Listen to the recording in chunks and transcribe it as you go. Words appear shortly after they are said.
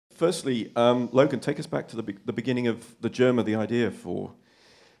firstly, Logan, take us back to the beginning of the germ of the idea for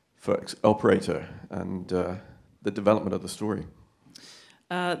Operator and the development of the story.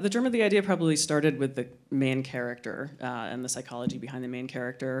 The germ of the idea probably started with the main character and the psychology behind the main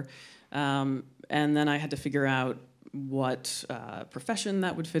character. And then I had to figure out what profession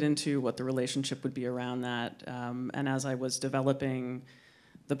that would fit into, what the relationship would be around that. And as I was developing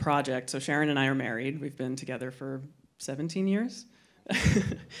the project, so Sharon and I are married. We've been together for 17 years.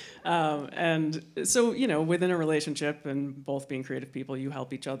 And so, you know, within a relationship and both being creative people, you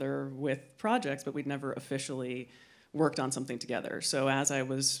help each other with projects, but we'd never officially worked on something together. So as I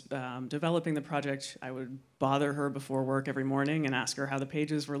was developing the project, I would bother her before work every morning and ask her how the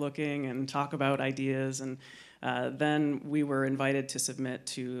pages were looking and talk about ideas. And then we were invited to submit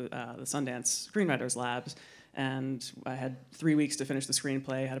to the Sundance Screenwriters Labs. And I had 3 weeks to finish the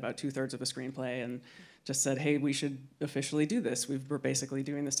screenplay, had about 2/3 of a screenplay, and just said, hey, we should officially do this. We're basically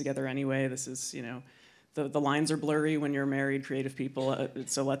doing this together anyway. This is, you know, the lines are blurry when you're married creative people,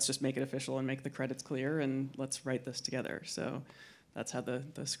 so let's just make it official and make the credits clear, and let's write this together. So that's how the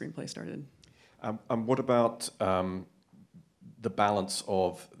screenplay started. And what about the balance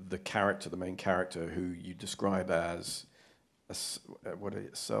of the character, the main character, who you describe as a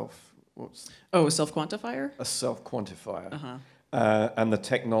self-quantifier? A self-quantifier. Uh-huh. And the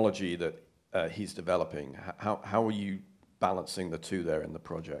technology that he's developing. How are you balancing the two there in the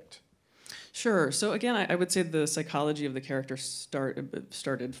project? Sure. So again, I would say the psychology of the character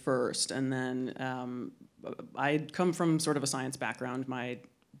started first, and then I'd come from sort of a science background. My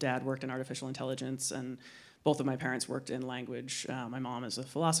dad worked in artificial intelligence, and both of my parents worked in language. My mom is a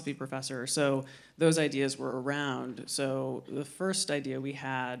philosophy professor, so those ideas were around. So the first idea we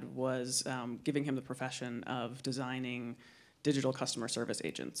had was giving him the profession of designing digital customer service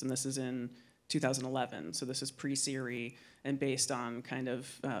agents, and this is in 2011, so this is pre-Siri and based on kind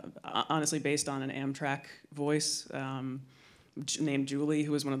of, honestly based on an Amtrak voice named Julie,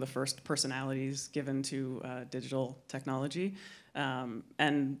 who was one of the first personalities given to digital technology,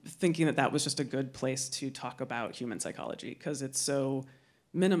 and thinking that that was just a good place to talk about human psychology, because it's so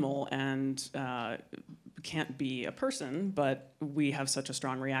minimal and can't be a person, but we have such a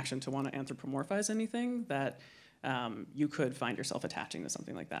strong reaction to want to anthropomorphize anything that you could find yourself attaching to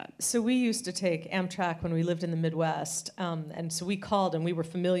something like that. So we used to take Amtrak when we lived in the Midwest, and so we called and we were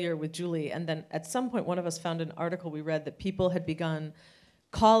familiar with Julie, and then at some point one of us found an article we read that people had begun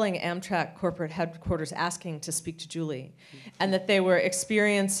calling Amtrak corporate headquarters asking to speak to Julie, and that they were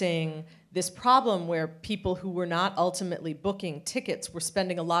experiencing this problem where people who were not ultimately booking tickets were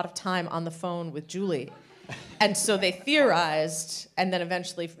spending a lot of time on the phone with Julie. And so they theorized, and then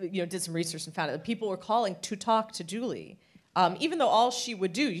eventually, you know, did some research and found out that people were calling to talk to Julie, even though all she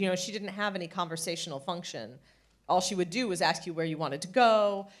would do, you know, she didn't have any conversational function. All she would do was ask you where you wanted to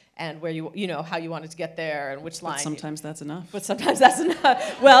go and where you know, how you wanted to get there and which line. But sometimes that's enough. But sometimes that's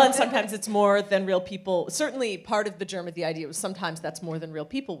enough. Well, and sometimes it's more than real people. Certainly, part of the germ of the idea was sometimes that's more than real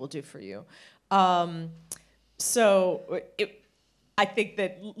people will do for you. I think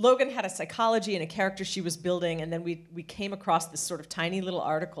that Logan had a psychology and a character she was building, and then we came across this sort of tiny little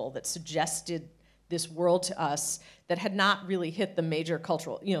article that suggested this world to us that had not really hit the major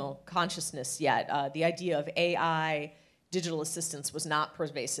cultural, you know, consciousness yet. The idea of AI digital assistance was not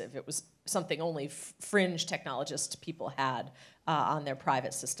pervasive. It was something only fringe technologist people had on their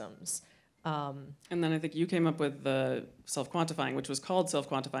private systems. And then I think you came up with the self-quantifying, which was called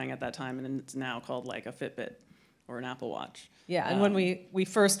self-quantifying at that time, and it's now called like a Fitbit or an Apple Watch. Yeah, and when we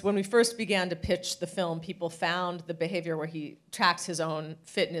first began to pitch the film, people found the behavior where he tracks his own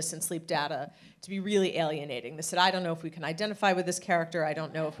fitness and sleep data to be really alienating. They said, I don't know if we can identify with this character. I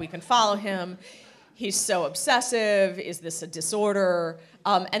don't know if we can follow him. He's so obsessive. Is this a disorder?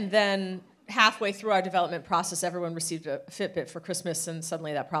 And then halfway through our development process, everyone received a Fitbit for Christmas, and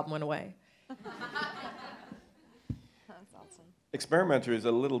suddenly that problem went away. Experimenter is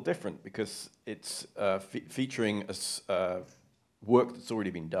a little different because it's featuring work that's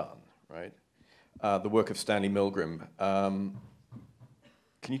already been done, right? The work of Stanley Milgram.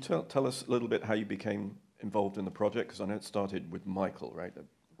 Can you tell us a little bit how you became involved in the project? Because I know it started with Michael, right? The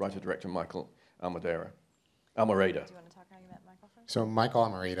writer-director Michael Almereyda. Do you want to talk how you met Michael first? So Michael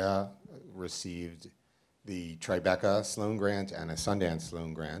Almereyda received the Tribeca Sloan Grant and a Sundance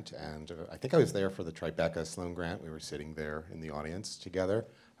Sloan Grant, and I think I was there for the Tribeca Sloan Grant. We were sitting there in the audience together.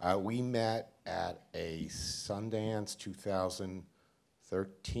 We met at a Sundance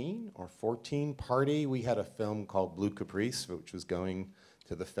 2013 or 14 party. We had a film called Blue Caprice, which was going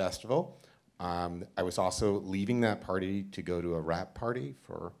to the festival. I was also leaving that party to go to a rap party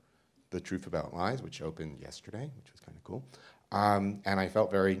for The Truth About Lies, which opened yesterday, which was kind of cool. And I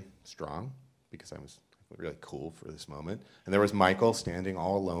felt very strong because I was really cool for this moment. And there was Michael standing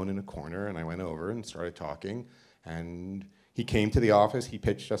all alone in a corner, and I went over and started talking. And he came to the office, he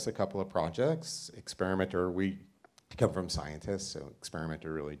pitched us a couple of projects. Experimenter, we come from scientists, so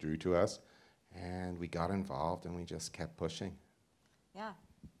Experimenter really drew to us. And we got involved and we just kept pushing. Yeah,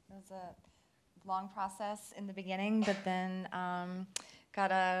 it was a long process in the beginning, but then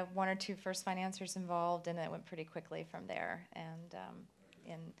got one or two first financiers involved, and it went pretty quickly from there. And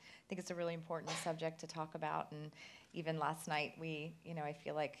I think it's a really important subject to talk about. And even last night, I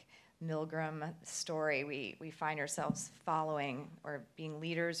feel like Milgram story, we find ourselves following or being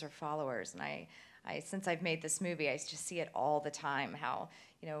leaders or followers. And I since I've made this movie, I just see it all the time, how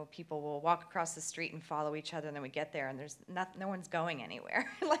people will walk across the street and follow each other, and then we get there and there's no one's going anywhere.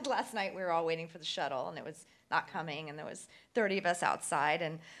 Like last night, we were all waiting for the shuttle, and it was not coming, and there was 30 of us outside,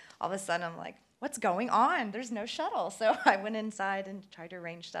 and all of a sudden I'm like, what's going on? There's no shuttle. So I went inside and tried to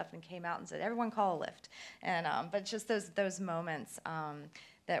arrange stuff and came out and said, everyone call a lift. And but just those moments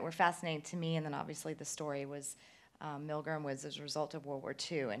that were fascinating to me. And then obviously the story was Milgram was as a result of World War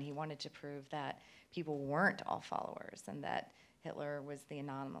II, and he wanted to prove that people weren't all followers, and that Hitler was the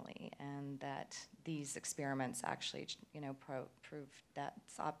anomaly, and that these experiments actually proved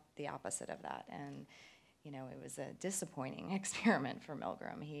that's the opposite of that. And it was a disappointing experiment for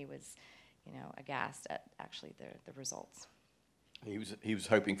Milgram. He was aghast at actually the results. He was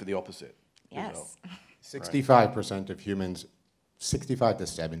hoping for the opposite. Yes. 65% of humans, 65 to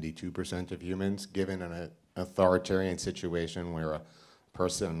 72% of humans, given an authoritarian situation where a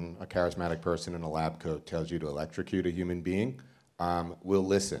charismatic person in a lab coat tells you to electrocute a human being, will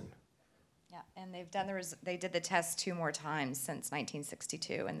listen. Yeah, and they did the test 2 more times since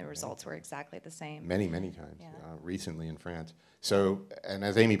 1962, and the results were exactly the same. Many, many times, recently in France. So, and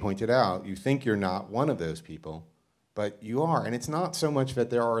as Aimee pointed out, you think you're not one of those people, but you are. And it's not so much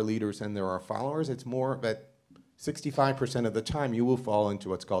that there are leaders and there are followers, it's more that 65% of the time you will fall into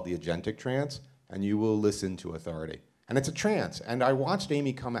what's called the agentic trance, and you will listen to authority. And it's a trance, and I watched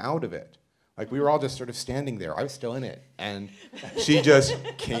Aimee come out of it. Like, we were all just sort of standing there. I was still in it, and she just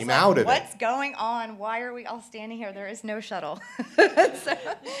came out of it. What's going on? Why are we all standing here? There is no shuttle.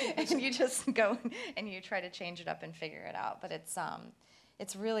 And you just go and you try to change it up and figure it out. But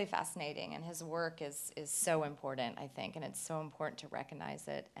it's really fascinating, and his work is so important, I think, and it's so important to recognize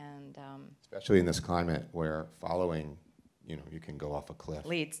it. And especially in this climate where following, you can go off a cliff.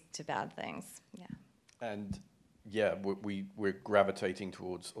 Leads to bad things. Yeah. And yeah, we're gravitating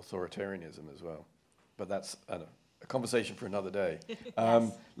towards authoritarianism as well. But that's a conversation for another day.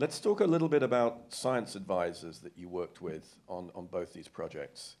 Yes. Let's talk a little bit about science advisors that you worked with on both these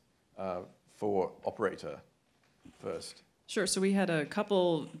projects. For Operator first. Sure. So we had a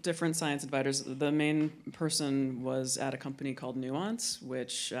couple different science advisors. The main person was at a company called Nuance,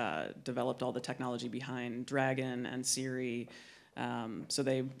 which developed all the technology behind Dragon and Siri. So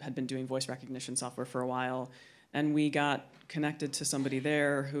they had been doing voice recognition software for a while. And we got connected to somebody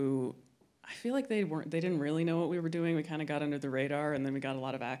there who, I feel like they didn't really know what we were doing. We kind of got under the radar, and then we got a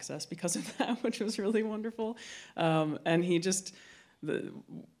lot of access because of that, which was really wonderful. And he just,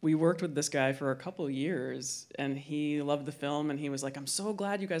 we worked with this guy for a couple of years, and he loved the film, and he was like, I'm so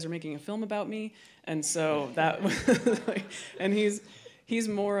glad you guys are making a film about me. And so that was like, and he's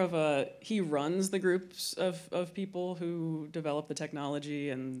more of he runs the groups of people who develop the technology,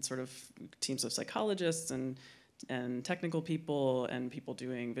 and sort of teams of psychologists and technical people and people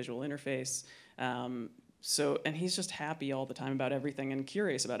doing visual interface. And he's just happy all the time about everything and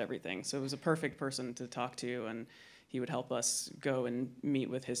curious about everything. So it was a perfect person to talk to, and he would help us go and meet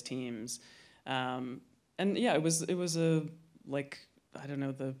with his teams. And yeah, it was a, like, I don't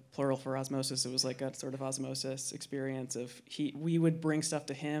know the plural for osmosis. It was like a sort of osmosis experience of we would bring stuff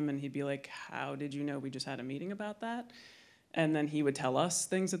to him, and he'd be like, how did you know we just had a meeting about that? And then he would tell us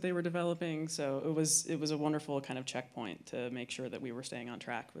things that they were developing. So it was a wonderful kind of checkpoint to make sure that we were staying on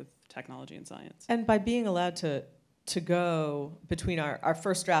track with technology and science. And by being allowed to go between our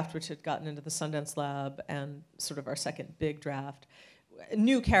first draft, which had gotten into the Sundance Lab, and sort of our second big draft,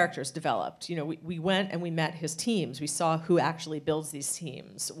 new characters developed. We went and we met his teams. We saw who actually builds these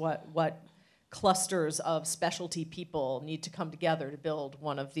teams, what clusters of specialty people need to come together to build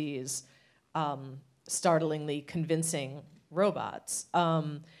one of these startlingly convincing robots.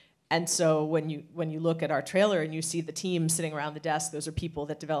 And so when you look at our trailer and you see the team sitting around the desk, those are people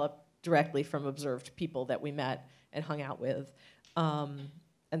that developed directly from observed people that we met and hung out with. And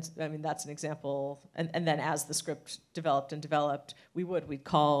I mean, that's an example. And then as the script developed and developed, we'd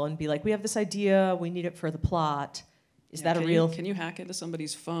call and be like, we have this idea, we need it for the plot. Is that a real? Can you hack into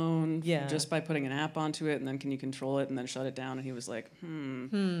somebody's phone just by putting an app onto it, and then can you control it and then shut it down? And he was like,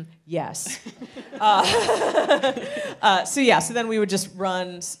 Yes. So then we would just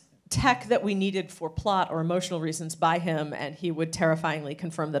run tech that we needed for plot or emotional reasons by him, and he would terrifyingly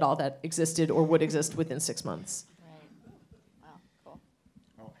confirm that all that existed or would exist within 6 months. Right. Wow, cool.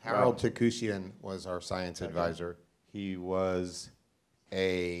 Harold Takushian was our science advisor. He was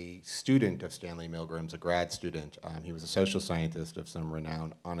a student of Stanley Milgram's, a grad student. He was a social scientist of some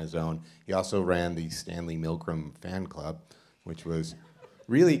renown on his own. He also ran the Stanley Milgram fan club, which was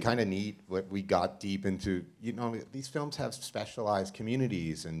really kind of neat. What we got deep into, these films have specialized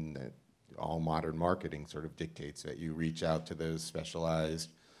communities, and all modern marketing sort of dictates that you reach out to those specialized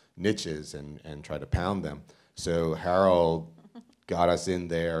niches and try to pound them. So Harold got us in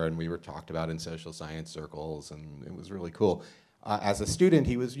there, and we were talked about in social science circles, and it was really cool. As a student,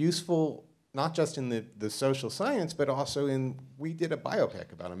 he was useful not just in the social science, but also we did a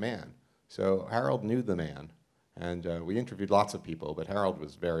biopic about a man. So Harold knew the man, and we interviewed lots of people, but Harold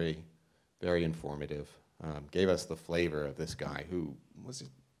was very, very informative, gave us the flavor of this guy who was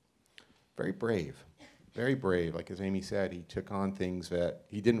very brave, very brave. Like as Aimee said, he took on things that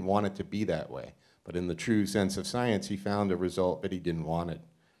he didn't want it to be that way, but in the true sense of science, he found a result that he didn't want it,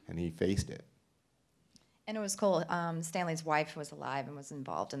 and he faced it. And it was cool. Stanley's wife was alive and was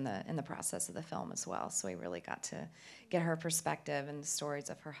involved in the process of the film as well. So we really got to get her perspective and the stories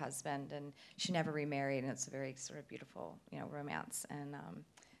of her husband. And she never remarried, and it's a very sort of beautiful, romance. And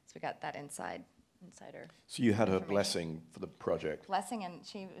so we got that insider. So you had her blessing for the project. Blessing, and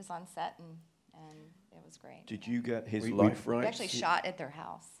she was on set, and it was great. Did you get his life rights? We actually shot at their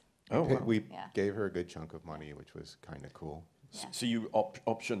house. Oh, wow. We gave her a good chunk of money, which was kind of cool. Yeah. So you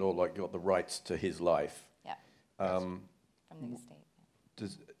optioned or got the rights to his life. Yeah. From the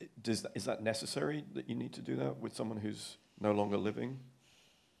estate. Is that necessary that you need to do that with someone who's no longer living?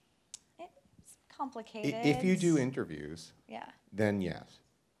 It's complicated. If you do interviews, then yes,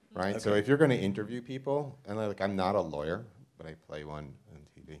 right? Okay. So if you're going to interview people, and I'm not a lawyer, but I play one on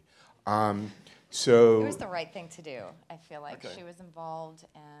TV. So it was the right thing to do. I feel like she was involved,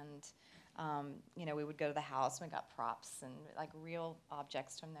 and we would go to the house and we got props and like real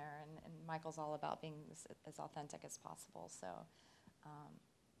objects from there. And Michael's all about being as authentic as possible. So.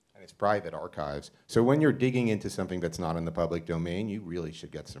 And it's private archives. So when you're digging into something that's not in the public domain, you really should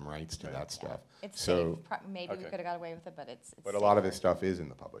get some rights to that stuff. It's safe. Maybe we could have got away with it, but it's But a lot of his stuff is in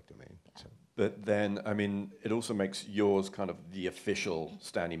the public domain. Yeah. So. But then, it also makes yours kind of the official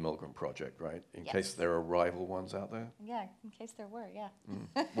Stanley Milgram project, right? In case there are rival ones out there? Yeah, in case there were,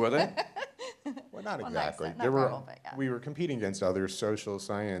 Were there? Well, not exactly. Not rival, but we were competing against other social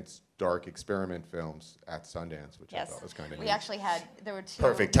science dark experiment films at Sundance, which I thought was kind of neat. We actually there were two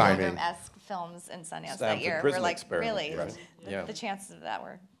Perfect timing. Milgram-esque films in Sundance that Stanford year. Prison We're like, Experiment, really? right. The chances of that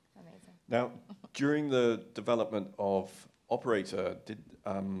were amazing. Now, during the development of Operator, did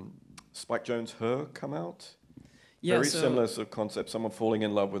Spike Jonze' Her come out? Yeah, Very similar sort of concept, someone falling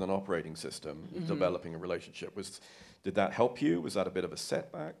in love with an operating system, developing a relationship. Did that help you? Was that a bit of a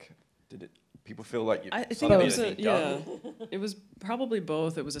setback? Did people feel like I think it was probably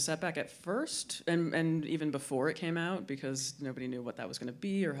both. It was a setback at first, and even before it came out, because nobody knew what that was going to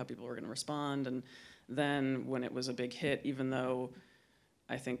be or how people were going to respond. And then when it was a big hit, even though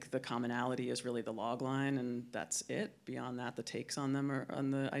I think the commonality is really the log line, and that's it. Beyond that, the takes on them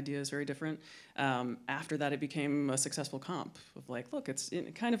on the idea is very different. After that, it became a successful comp of look, it's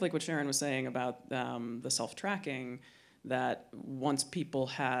kind of like what Sharon was saying about the self-tracking, that once people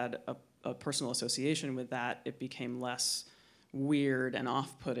had a personal association with that, it became less weird and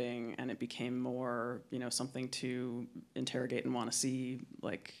off-putting, and it became more, something to interrogate and want to see,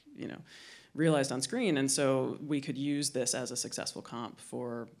 realized on screen. And so we could use this as a successful comp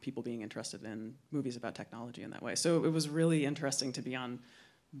for people being interested in movies about technology in that way. So it was really interesting to be on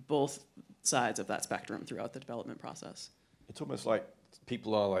both sides of that spectrum throughout the development process. It's almost like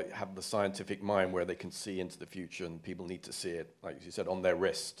people are have the scientific mind where they can see into the future, and people need to see it, like you said, on their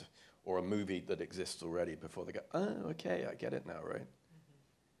wrist, or a movie that exists already before they go, oh, okay, I get it now, right?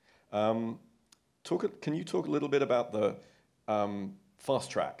 Can you talk a little bit about the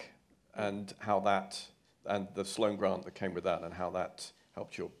fast track and how that, and the Sloan grant that came with that, and how that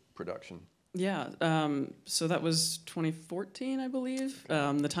helped your production? Yeah, so that was 2014, I believe.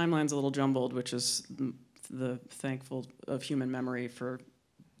 The timeline's a little jumbled, which is the thankful of human memory for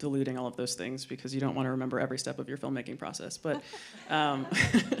diluting all of those things, because you don't want to remember every step of your filmmaking process. But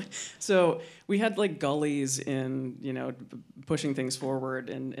so we had gullies in pushing things forward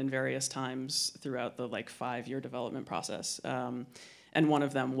in various times throughout the 5-year development process. And one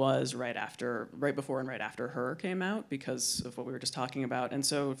of them was right before and right after Her came out because of what we were just talking about. And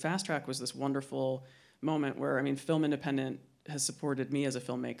so Fast Track was this wonderful moment where, I mean, Film Independent has supported me as a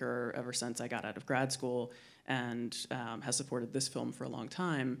filmmaker ever since I got out of grad school, and has supported this film for a long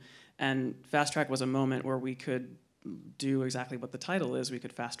time. And Fast Track was a moment where we could do exactly what the title is. We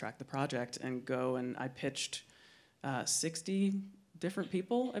could fast track the project and go, and I pitched 60 different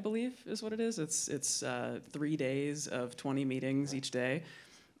people, I believe is what it is. It's 3 days of 20 meetings each day.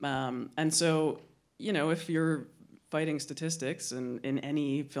 And so, you know, if you're fighting statistics and in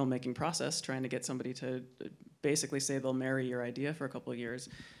any filmmaking process, trying to get somebody to basically say they'll marry your idea for a couple of years,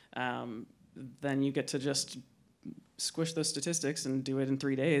 then you get to just squish those statistics and do it in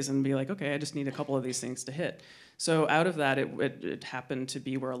 3 days and be like, okay, I just need a couple of these things to hit. So out of that, it happened to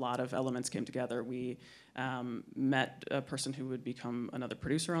be where a lot of elements came together. We met a person who would become another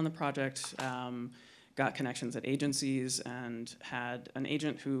producer on the project, got connections at agencies, and had an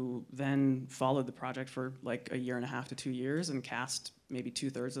agent who then followed the project for like 1.5 to 2 years and cast maybe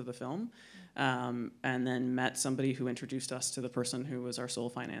 2/3 of the film. And then met somebody who introduced us to the person who was our sole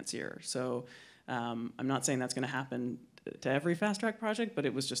financier. So I'm not saying that's going to happen to every Fast Track project, but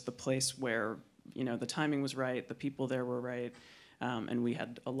it was just the place where, you know, the timing was right, the people there were right, and we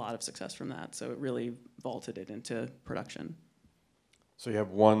had a lot of success from that. So it really vaulted it into production. So you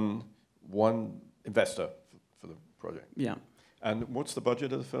have one investor for the project. Yeah. And what's the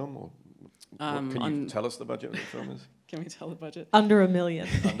budget of the film? Or can you tell us the budget of the film is? Can we tell the budget? Under $1 million.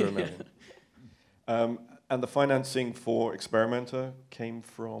 Under $1 million. And the financing for Experimenter came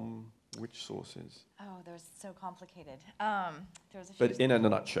from which sources? Oh, they're so complicated. There was a few. But in a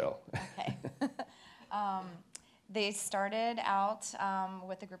nutshell. Okay. They started out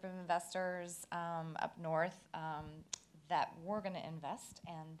with a group of investors up north that were going to invest,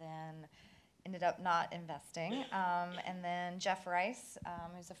 and then ended up not investing. And then Jeff Rice,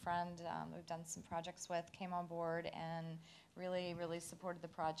 who's a friend we've done some projects with, came on board and really, really supported the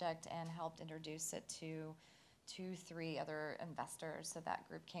project and helped introduce it to 2-3 other investors. So that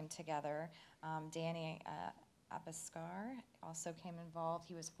group came together. Danny Abascar also came involved.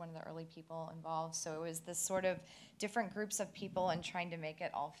 He was one of the early people involved. So it was this sort of different groups of people and trying to make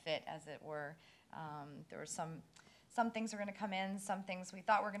it all fit, as it were. There were some things were going to come in, some things we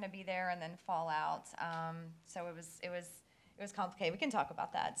thought were going to be there, and then fall out. So it was complicated. We can talk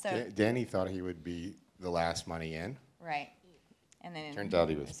about that. So Danny thought he would be the last money in. right, and then Turned out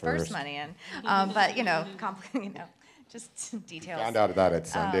he was first money in. But you know, just details. Found out about it at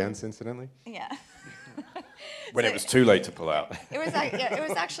Sundance, incidentally. Yeah. When it was too late to pull out. It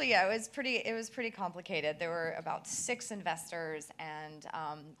was pretty complicated. There were about 6 investors, and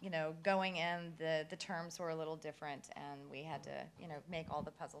going in, the terms were a little different, and we had to make all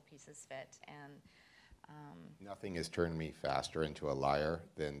the puzzle pieces fit. And nothing has turned me faster into a liar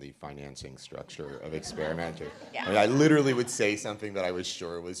than the financing structure of Experimenter. Yeah. I mean, I literally would say something that I was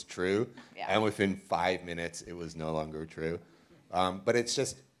sure was true, Yeah. and within 5 minutes, it was no longer true. But it's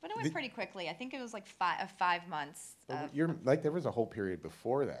just. But it went pretty quickly. I think it was like 5 months. There was a whole period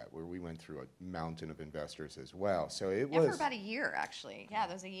before that where we went through a mountain of investors as well. So it was for about a year, actually. Yeah,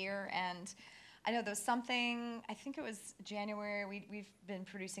 there was a year, and I know there was something. I think it was January. We've been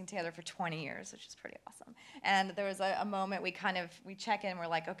producing together for 20 years, which is pretty awesome. And there was a moment we check in. We're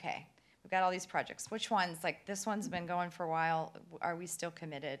like, okay, we've got all these projects. Which ones? Like, this one's been going for a while. Are we still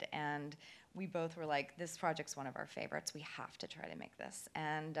committed? And we both were like, this project's one of our favorites. We have to try to make this.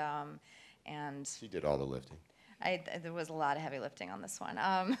 And She did all the lifting. There was a lot of heavy lifting on this one.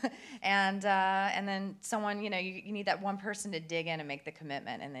 And then someone, you need that one person to dig in and make the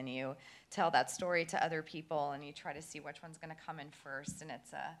commitment, and then you tell that story to other people, and you try to see which one's going to come in first. And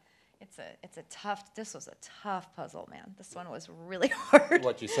this was a tough puzzle, man. This one was really hard.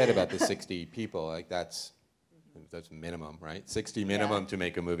 What you said about the 60 people, like that's minimum, right? 60 minimum to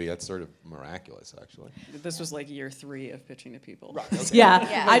make a movie. That's sort of miraculous, actually. This was like year 3 of pitching to people. Right, okay.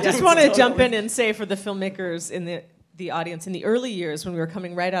 Yeah. I just want to jump in and say for the filmmakers in the audience, in the early years when we were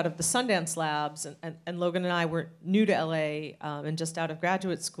coming right out of the Sundance Labs, and Logan and I were new to LA and just out of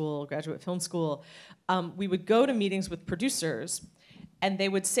graduate film school, we would go to meetings with producers, and they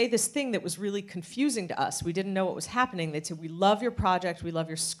would say this thing that was really confusing to us. We didn't know what was happening. They'd say, we love your project, we love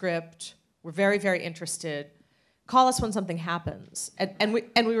your script, we're very, very interested. Call us when something happens. And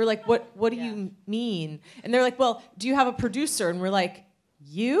we were like, what do you mean? And they're like, well, do you have a producer? And we're like,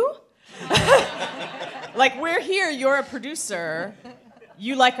 you? Like, we're here, you're a producer.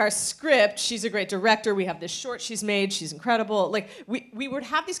 you like our script, she's a great director, we have this short she's made, she's incredible. Like, we would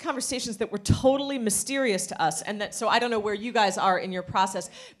have these conversations that were totally mysterious to us, and that, so I don't know where you guys are in your process,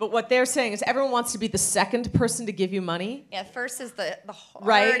 but what they're saying is everyone wants to be the second person to give you money. Yeah, first is the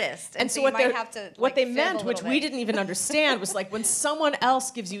Right? hardest. And so you what, might have to, what like, they fib a meant, which little we bit. didn't even understand, was like when someone else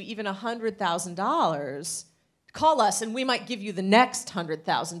gives you even $100,000, call us and we might give you the next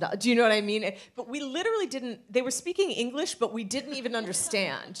 $100,000. Do you know what I mean? But we literally didn't, they were speaking English, but we didn't even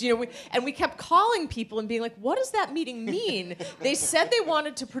understand. You know, we kept calling people and being like, what does that meeting mean? They said they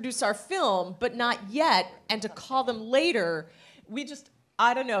wanted to produce our film, but not yet, and to call them later. We just,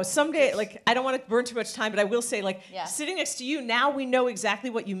 I don't know, someday, like, I don't want to burn too much time, but I will say, like, Yeah. sitting next to you, now we know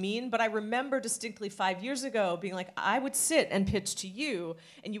exactly what you mean, but I remember distinctly 5 years ago being like, I would sit and pitch to you,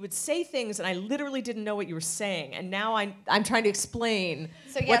 and you would say things, and I literally didn't know what you were saying, and now I'm trying to explain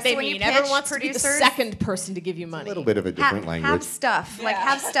So, yeah, what they so when you mean. Everyone pitch wants to be the producers- second person to give you money. A little bit of a different language. Have stuff, like Yeah.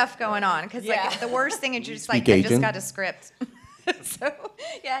 have stuff going on, because Yeah. like the worst thing is you're just Speak like, I just Asian? got a script. So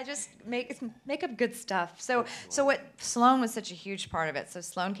yeah, just make up good stuff. So what Sloan was such a huge part of it. So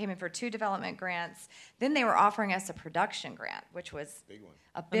Sloan came in for 2 development grants. Then they were offering us a production grant, which was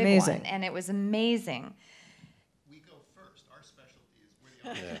a big Amazing. one, and it was amazing. We go first. Our specialty is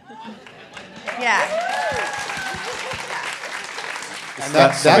we're the only Yeah. And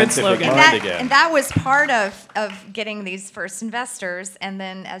that- scientific slogan. mind again. And that was part of getting these first investors. And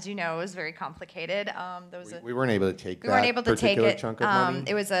then, as you know, it was very complicated. There was We weren't able to take we weren't that able to take particular it. chunk of money.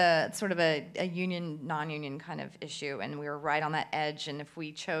 It was a sort of a union, non-union kind of issue, and we were right on that edge. And if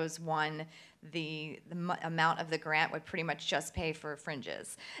we chose one, the amount of the grant would pretty much just pay for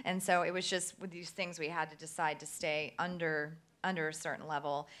fringes. And so it was just with these things we had to decide to stay under a certain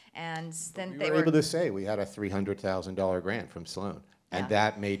level. And then We they were able to say we had a $300,000 grant from Sloan, and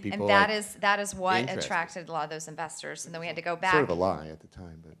that made people and that like, is what interested. attracted a lot of those investors. And then we had to go back. sort of a lie at the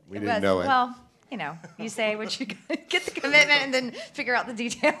time, but we It didn't was- know it. Well, you know, you say what you get the commitment and then figure out the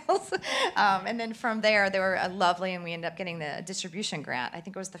details. And then from there, they were lovely, and we ended up getting the distribution grant. I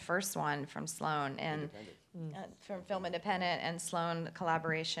think it was the first one from Sloan and from Film Independent and Sloan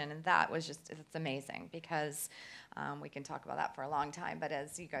collaboration, and that was just, it's amazing because we can talk about that for a long time. But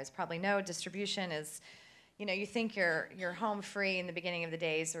as you guys probably know, distribution is, you know, you think you're home free in the beginning of the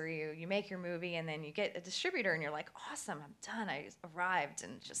days, or you make your movie and then you get a distributor and you're like, awesome, I'm done, I arrived,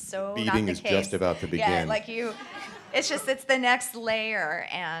 and it's just so not Beating the is case. just about to Yeah, begin. like it's the next layer,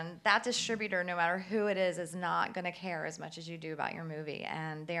 and that distributor, no matter who it is not going to care as much as you do about your movie,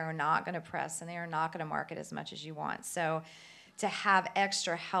 and they are not going to press, and they are not going to market as much as you want. So to have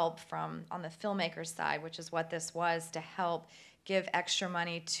extra help from on the filmmaker side, which is what this was, to help give extra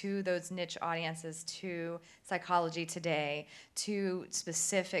money to those niche audiences, to Psychology Today, to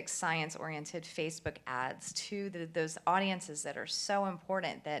specific science-oriented Facebook ads, to those audiences that are so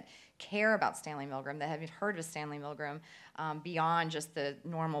important, that care about Stanley Milgram, that have heard of Stanley Milgram, beyond just the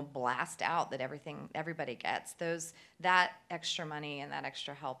normal blast out that everybody gets. That extra money and that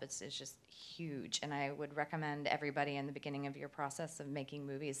extra help is just huge. And I would recommend everybody in the beginning of your process of making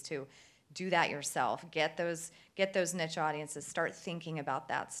movies to do that yourself. Get those niche audiences. Start thinking about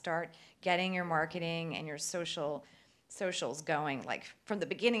that. Start getting your marketing and your socials going, like from the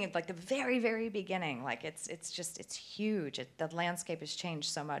beginning, like the very, very beginning. Like it's huge. The landscape has changed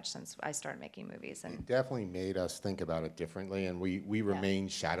so much since I started making movies. And It definitely made us think about it differently, and we remain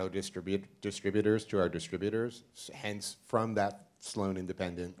shadow distributors to our distributors, hence from that Sloan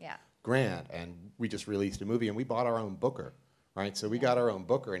Independent grant. And we just released a movie, and we bought our own booker, right? So we got our own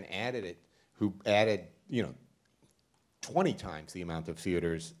booker and added 20 times the amount of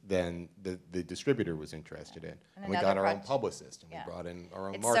theaters than the distributor was interested in. And we got another our own project- publicist, and we brought in our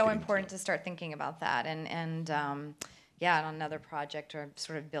own it's marketing so important team. to start thinking about that. And on another project, we're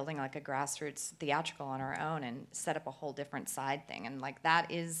sort of building like a grassroots theatrical on our own and set up a whole different side thing. And like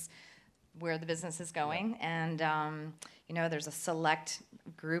that is where the business is going. And there's a select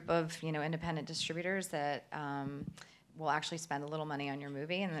group of independent distributors that will actually spend a little money on your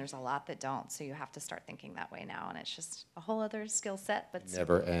movie, and there's a lot that don't. So you have to start thinking that way now, and it's just a whole other skill set. But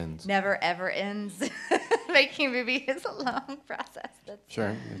Never ends. never ever ends. Making a movie is a long process.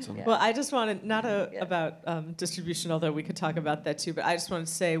 Sure. Well, I just wanted, not about distribution, although we could talk about that too, but I just wanted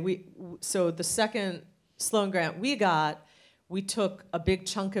to say, so the second Sloan grant we took a big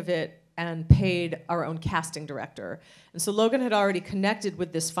chunk of it and paid our own casting director. And so Logan had already connected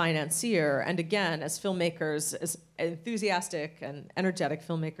with this financier, and again, as filmmakers, as enthusiastic and energetic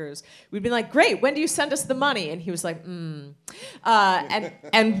filmmakers, we'd been like, great, when do you send us the money? And he was like, and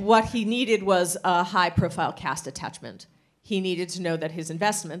what he needed was a high-profile cast attachment. He needed to know that his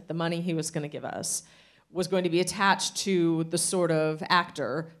investment, the money he was going to give us, was going to be attached to the sort of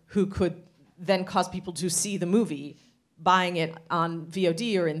actor who could then cause people to see the movie, buying it on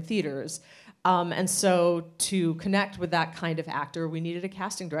VOD or in theaters. And so to connect with that kind of actor, we needed a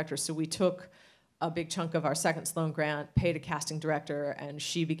casting director. So we took a big chunk of our second Sloan grant, paid a casting director, and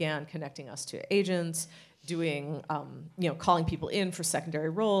she began connecting us to agents, doing, calling people in for secondary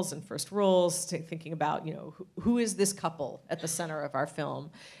roles and first roles, thinking about, who is this couple at the center of our film?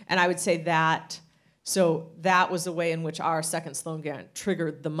 And I would say that, so that was the way in which our second Sloan grant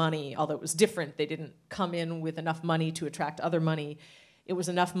triggered the money, although it was different. They didn't come in with enough money to attract other money. It was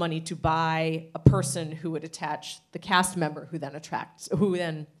enough money to buy a person who would attach the cast member who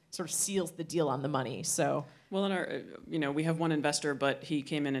then sort of seals the deal on the money. So, well, in our, we have one investor, but he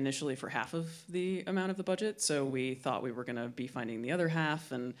came in initially for half of the amount of the budget. So we thought we were going to be finding the other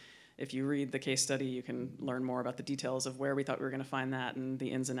half. And if you read the case study, you can learn more about the details of where we thought we were going to find that and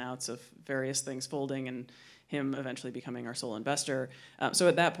the ins and outs of various things folding and him eventually becoming our sole investor. So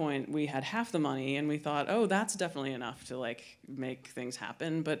at that point, we had half the money, and we thought, oh, that's definitely enough to make things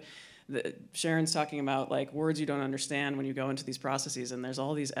happen. But Sharon's talking about words you don't understand when you go into these processes, and there's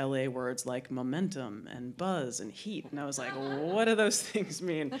all these LA words like momentum and buzz and heat, and I was like, what do those things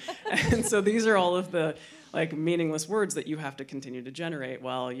mean? And so these are all of the meaningless words that you have to continue to generate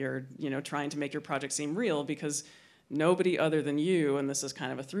while you're trying to make your project seem real, because nobody other than you, and this is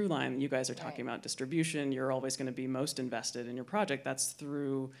kind of a through line, you guys are talking about distribution, you're always going to be most invested in your project. That's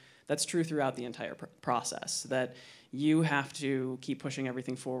true throughout the entire process, that you have to keep pushing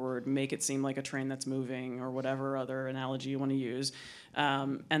everything forward, make it seem like a train that's moving, or whatever other analogy you want to use.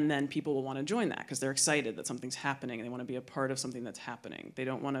 And then people will want to join that because they're excited that something's happening and they want to be a part of something that's happening. They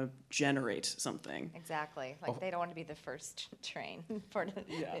don't want to generate something. Exactly. They don't want to be the first train for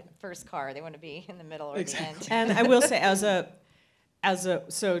the first car. They want to be in the middle or the end. And I will say,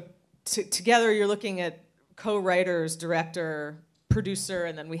 together you're looking at co-writers, director, producer,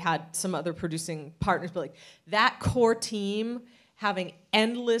 and then we had some other producing partners, but that core team having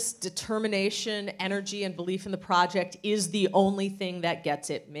endless determination, energy, and belief in the project is the only thing that gets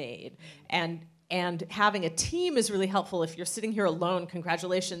it made. And having a team is really helpful. If you're sitting here alone,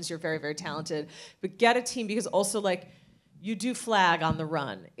 congratulations, you're very, very talented. But get a team, because also you do flag on the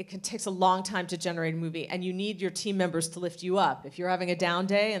run. It takes a long time to generate a movie, and you need your team members to lift you up. If you're having a down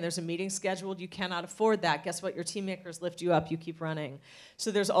day and there's a meeting scheduled, you cannot afford that. Guess what? Your team makers lift you up. You keep running. So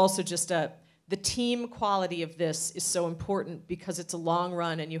there's also just the team quality of this is so important because it's a long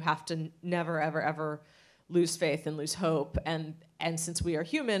run, and you have to never, ever, ever lose faith and lose hope. And since we are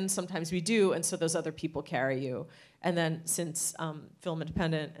human, sometimes we do, and so those other people carry you. And then since Film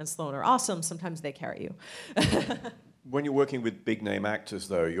Independent and Sloan are awesome, sometimes they carry you. When you're working with big name actors,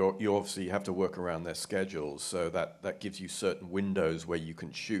 though, you obviously have to work around their schedules, so that gives you certain windows where you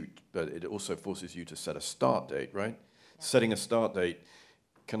can shoot, but it also forces you to set a start date, right? Yeah. Setting a start date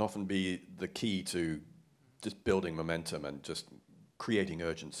can often be the key to just building momentum and just creating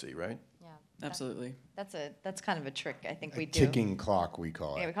urgency, right? Yeah, absolutely. That's kind of a trick I think we do. Ticking clock, we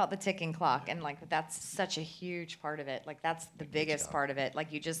call it. Yeah, we call it the ticking clock, and that's such a huge part of it. That's the biggest part of it.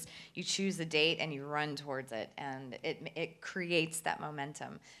 You choose a date and you run towards it, and it creates that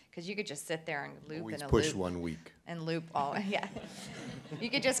momentum. Because you could just sit there and loop Always and push 1 week. And loop all, yeah. You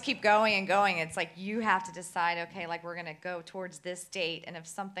could just keep going and going. It's you have to decide, okay, we're gonna go towards this date, and if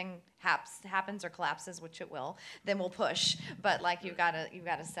something happens or collapses, which it will, then we'll push. But you've gotta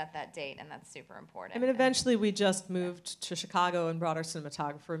set that date, and that's super important. I mean, eventually we just moved to Chicago and brought our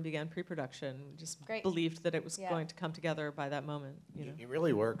cinematographer and began pre-production. We just believed that it was going to come together by that moment. It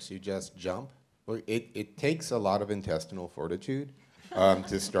really works. You just jump. Well, it takes a lot of intestinal fortitude.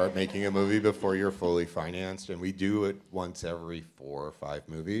 To start making a movie before you're fully financed, and we do it once every 4 or 5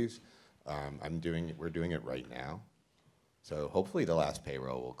 movies. We're doing it right now, so hopefully the last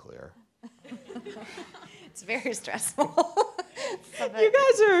payroll will clear. It's very stressful. You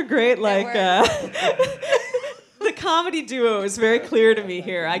guys are a great the comedy duo is very clear to me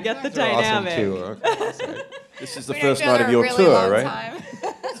here. I get the dynamic. Awesome too. This is the first night of your tour, right?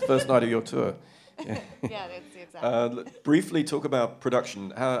 It's the first night of your tour. Yeah, that's exactly. Briefly talk about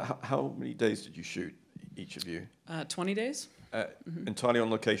production. How many days did you shoot, each of you? 20 days. Entirely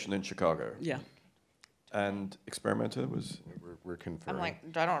on location in Chicago? Yeah. And Experimenter was? We're confirming.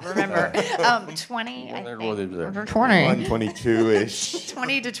 I don't remember. 20, I think. 122-ish.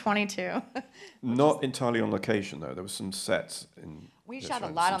 20 to 22. Not entirely on location, though. There were some sets in. We shot a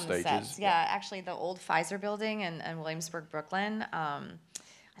lot on the sets. Yeah, actually, the old Pfizer building in Williamsburg, Brooklyn.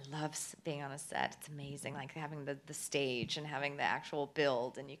 I love being on a set. It's amazing, having the stage and having the actual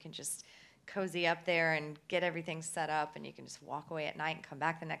build, and you can just cozy up there and get everything set up, and you can just walk away at night and come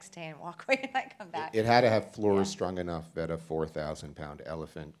back the next day and walk away at night and come back. It had to have floors strong enough that a 4,000-pound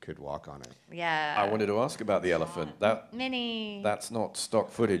elephant could walk on it. Yeah. I wanted to ask about the elephant. That Minnie. That's not stock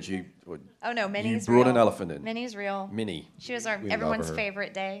footage. Oh no, Minnie's you brought real. an elephant in. Minnie's real. Minnie. She was We love everyone's her.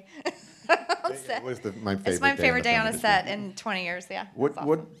 favorite day. On set. It was my favorite. It's my day favorite day on a film set industry. in 20 years. Yeah. What It's awesome.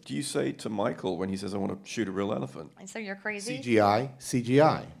 What do you say to Michael when he says, "I want to shoot a real elephant"? And so you're crazy. CGI.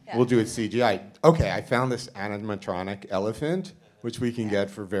 Yeah. We'll do it CGI. Okay, I found this animatronic elephant, which we can get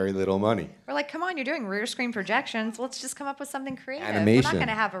for very little money. We're like, come on, you're doing rear screen projections. Let's just come up with something creative. We're Animation. not going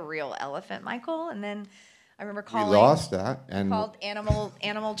to have a real elephant, Michael. And then I remember We calling. lost that, and Called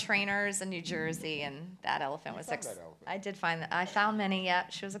animal trainers in New Jersey, and that elephant was. found that elephant. I did find that. I found Minnie. Yeah,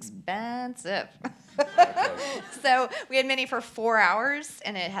 she was expensive. So we had Minnie for 4 hours,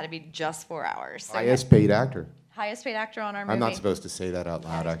 and it had to be just 4 hours. So highest paid actor. highest paid actor on our movie. I'm not supposed to say that out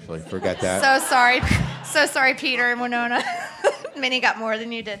loud, actually. Forget that. So sorry, Peter and Winona. Minnie got more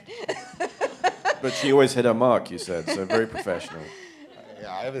than you did. But she always hit her mark, you said, so very professional.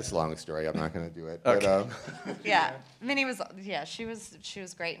 Yeah, I have this long story. I'm not going to do it. Okay. But, Yeah, Minnie was. Yeah, she was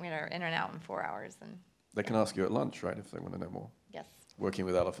great. We had her in and out in 4 hours, and They can ask you at lunch, right, if they want to know more. yes. Working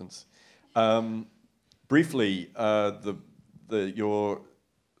with elephants. Briefly, your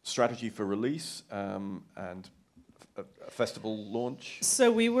strategy for release and a festival launch.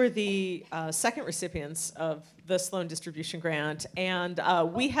 So we were the second recipients of the Sloan distribution grant, and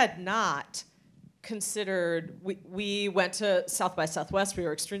we had not considered, we went to South by Southwest. We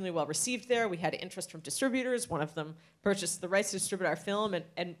were extremely well received there. We had interest from distributors. One of them purchased the rights to distribute our film,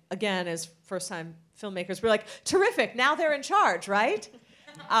 and again, as first-time filmmakers, we're like, terrific, now they're in charge, right?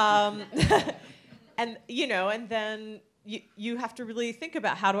 And then you have to really think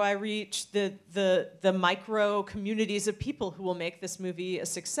about, how do I reach the micro communities of people who will make this movie a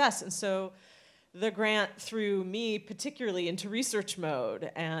success? And so the grant threw me particularly into research mode,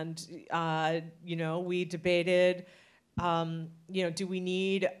 and we debated, do we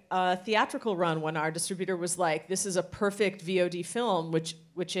need a theatrical run, when our distributor was like, this is a perfect VOD film, which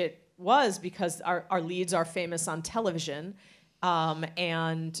it was, because our leads are famous on television,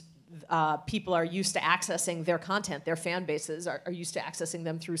 and people are used to accessing their content. Their fan bases are used to accessing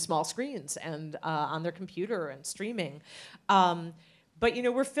them through small screens and on their computer and streaming. But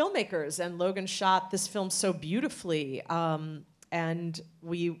we're filmmakers, and Logan shot this film so beautifully, and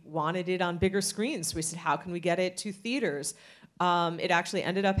we wanted it on bigger screens. So we said, how can we get it to theaters? It actually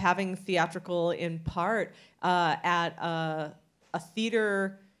ended up having theatrical in part at a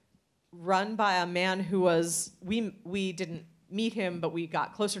theater run by a man who was, we didn't meet him, but we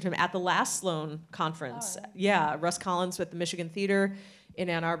got closer to him at the last Sloan conference. Oh, really? Yeah, Russ Collins with the Michigan Theater in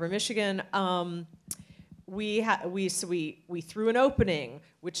Ann Arbor, Michigan. We threw an opening,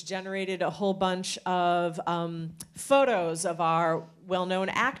 which generated a whole bunch of photos of our well-known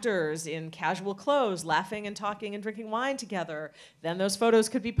actors in casual clothes, laughing and talking and drinking wine together. Then those photos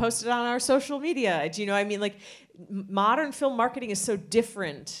could be posted on our social media. Do you know what I mean? Like, modern film marketing is so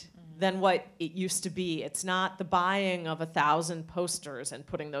different than what it used to be. It's not the buying of 1,000 posters and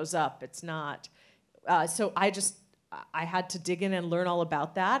putting those up. It's not. So I had to dig in and learn all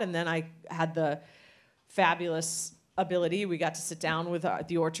about that, and then I had the fabulous ability. We got to sit down with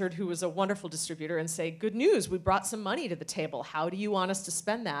The Orchard, who was a wonderful distributor, and say, good news, we brought some money to the table. How do you want us to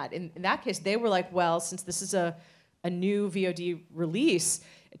spend that? In that case, they were like, well, since this is a new VOD release,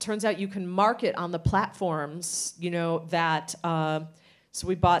 it turns out you can market on the platforms, that, so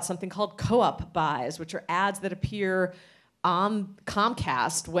we bought something called co-op buys, which are ads that appear on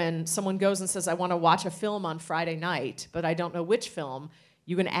Comcast when someone goes and says, I want to watch a film on Friday night, but I don't know which film.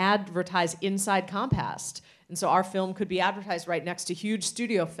 You can advertise inside Comcast. And so our film could be advertised right next to huge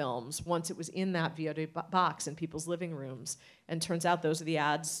studio films once it was in that VOD box in people's living rooms. And turns out those are the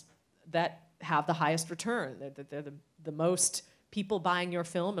ads that have the highest return. They're the most people buying your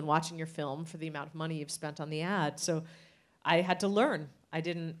film and watching your film for the amount of money you've spent on the ad. So I had to learn.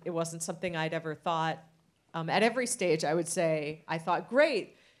 It wasn't something I'd ever thought. At every stage, I would say, I thought,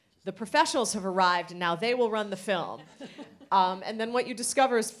 great, the professionals have arrived and now they will run the film. And then what you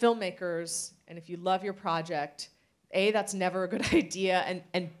discover as filmmakers, and if you love your project, A, that's never a good idea,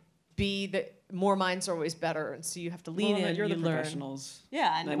 and B, that more minds are always better, and so you have to lean in. You're the learn. professionals.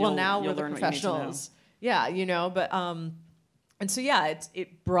 Yeah, Then and well, you'll- now you'll we're the learn what you need to know. professionals. Yeah, but and so yeah,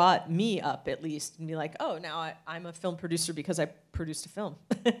 it brought me up at least, and be like, oh, now I'm a film producer because I produced a film,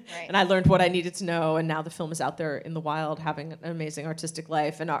 and I learned what I needed to know, and now the film is out there in the wild, having an amazing artistic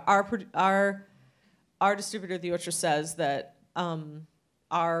life. And our distributor, The Orchard, says that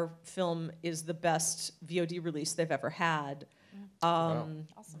our film is the best VOD release they've ever had. Awesome.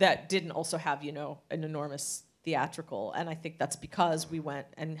 that didn't also have, you know, an enormous theatrical. And I think that's because we went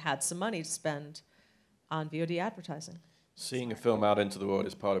and had some money to spend on VOD advertising. Seeing a film out into the world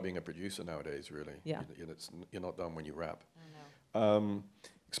is part of being a producer nowadays, really. Yeah. You're not done when you wrap. I know.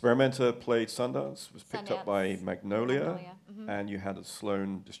 Experimenter played Sundance, was picked up by Sundance. Magnolia, Mhm. and you had a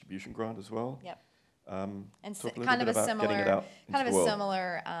Sloan distribution grant as well. Yep. And And talk a little kind bit of a about getting it out into kind of the a world.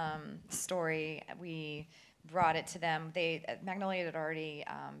 similar story. We brought it to them. Magnolia had already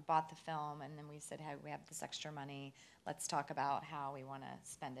bought the film, and then we said, "Hey, we have this extra money. Let's talk about how we want to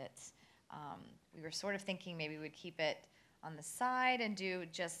spend it." We were sort of thinking maybe we'd keep it on the side and do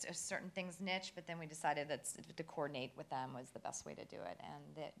just a certain things niche, but then we decided that to coordinate with them was the best way to do it.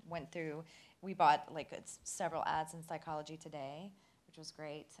 And it went through. We bought like several ads in Psychology Today, which was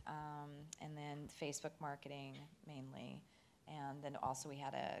great, and then Facebook marketing mainly, and then also we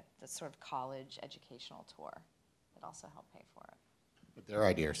had the sort of college educational tour that also helped pay for it. But their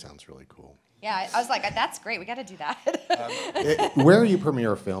idea sounds really cool. Yeah, I was like, that's great. We got to do that. Where you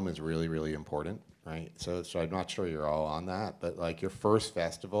premiere a film is really, really important, right? So I'm not sure you're all on that, but like your first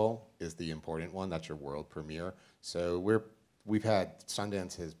festival is the important one. That's your world premiere. So we've had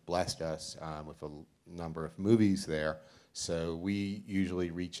Sundance has blessed us with a number of movies there. So we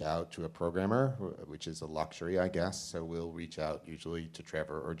usually reach out to a programmer, which is a luxury, I guess. So we'll reach out usually to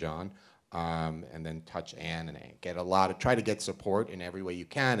Trevor or John, and then touch Anne and try to get support in every way you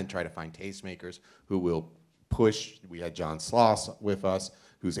can, and try to find tastemakers who will push. We had John Sloss with us,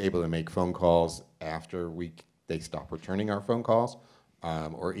 who's able to make phone calls after they stop returning our phone calls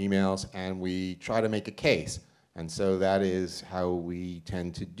or emails, and we try to make a case. And so that is how we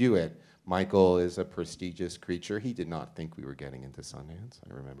tend to do it. Michael is a prestigious creature. He did not think we were getting into Sundance.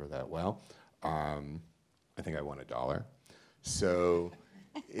 I remember that well. I think I won $1. So,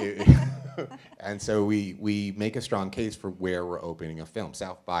 and so we make a strong case for where we're opening a film.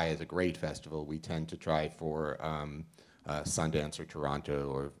 South by is a great festival. We tend to try for Sundance or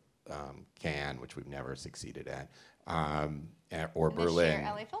Toronto or Cannes, which we've never succeeded at, or And Berlin. This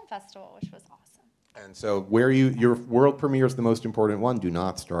year, LA Film Festival, which was awesome. And so where your world premiere is the most important one. Do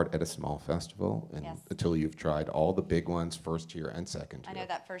not start at a small festival until you've tried all the big ones, first tier and second tier. I know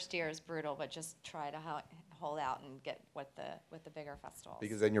that first year is brutal, but just try to hold out and get with the bigger festivals.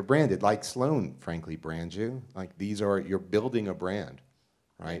 Because then you're branded, like Sloan, frankly, brands you. Like you're building a brand,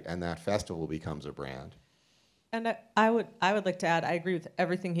 right? And that festival becomes a brand. And I would like to add, I agree with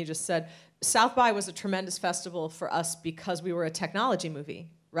everything he just said. South by was a tremendous festival for us because we were a technology movie,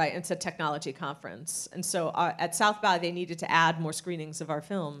 right? It's a technology conference. And so at South by, they needed to add more screenings of our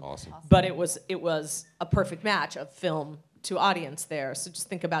film. Awesome. But it was a perfect match of film to audience there. So just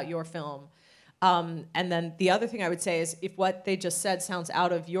think about your film. And then the other thing I would say is if what they just said sounds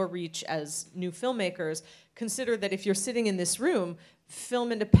out of your reach as new filmmakers, consider that if you're sitting in this room,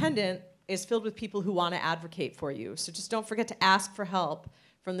 Film Independent is filled with people who want to advocate for you. So just don't forget to ask for help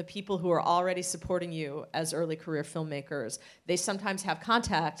from the people who are already supporting you as early career filmmakers. They sometimes have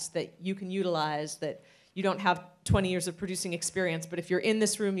contacts that you can utilize that you don't have 20 years of producing experience, but if you're in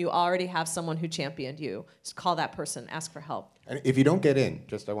this room, you already have someone who championed you. Just call that person, ask for help. And if you don't get in,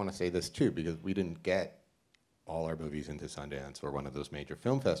 I want to say this too, because we didn't get all our movies into Sundance or one of those major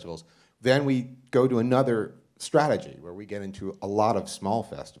film festivals, then we go to another strategy where we get into a lot of small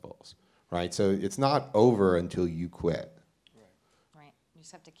festivals, right? So it's not over until you quit. Right. You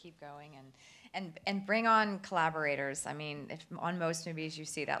just have to keep going and bring on collaborators. I mean, if on most movies you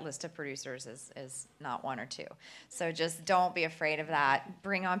see that list of producers is not one or two. So just don't be afraid of that.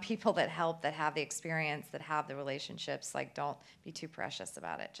 Bring on people that help, that have the experience, that have the relationships. Like, don't be too precious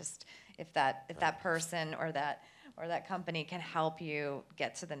about it. Just if that person or that company can help you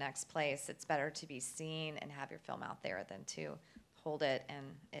get to the next place, it's better to be seen and have your film out there than to hold it and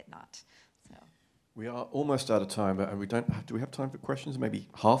it not. So. We are almost out of time, but do we have time for questions? Maybe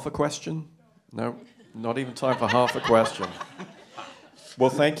half a question? No, not even time for half a question. Well,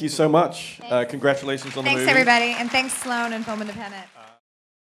 thank you so much. Congratulations on the movie. Thanks, everybody, and thanks, Sloan and Film Independent.